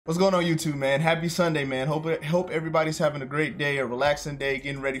What's going on YouTube, man? Happy Sunday, man. Hope everybody's having a great day, a relaxing day,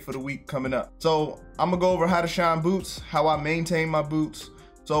 getting ready for the week coming up. So I'm gonna go over how to shine boots, how I maintain my boots.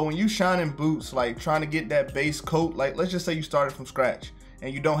 So when you shining boots, like trying to get that base coat, like let's just say you started from scratch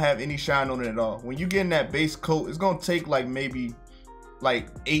and you don't have any shine on it at all. When you getting that base coat, it's gonna take like maybe like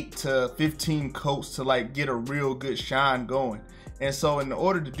 8 to 15 coats to like get a real good shine going. And so in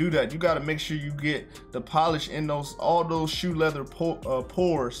order to do that, you got to make sure you get the polish in all those shoe leather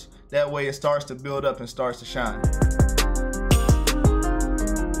pores. That way it starts to build up and starts to shine.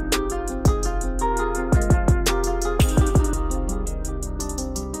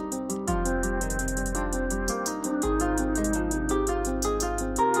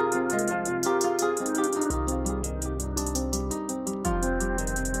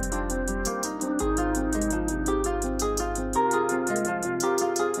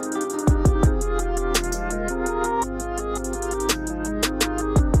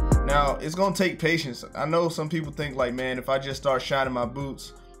 Now, it's gonna take patience. I know some people think like, man, if I just start shining my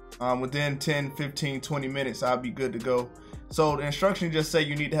boots within 10, 15, 20 minutes, I'll be good to go. So the instructions just say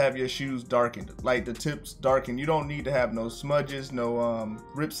you need to have your shoes darkened, like the tips darkened. You don't need to have no smudges, no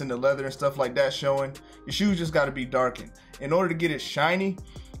rips in the leather and stuff like that showing. Your shoes just gotta be darkened. In order to get it shiny,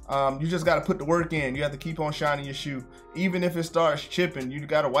 you just got to put the work in. You have to keep on shining your shoe. Even if it starts chipping, you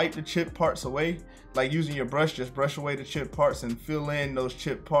got to wipe the chip parts away. Like using your brush, just brush away the chip parts and fill in those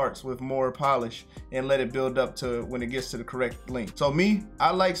chip parts with more polish and let it build up to when it gets to the correct length. So me,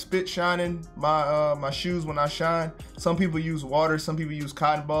 I like spit shining my shoes when I shine. Some people use water, some people use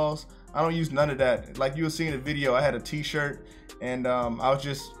cotton balls. I don't use none of that. Like you will see in the video, I had a t-shirt and I was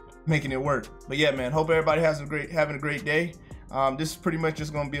just making it work. But yeah, man, hope everybody having a great day. This is pretty much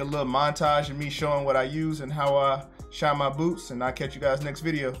just gonna be a little montage of me showing what I use and how I shine my boots, and I'll catch you guys next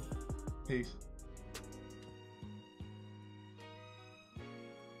video. Peace.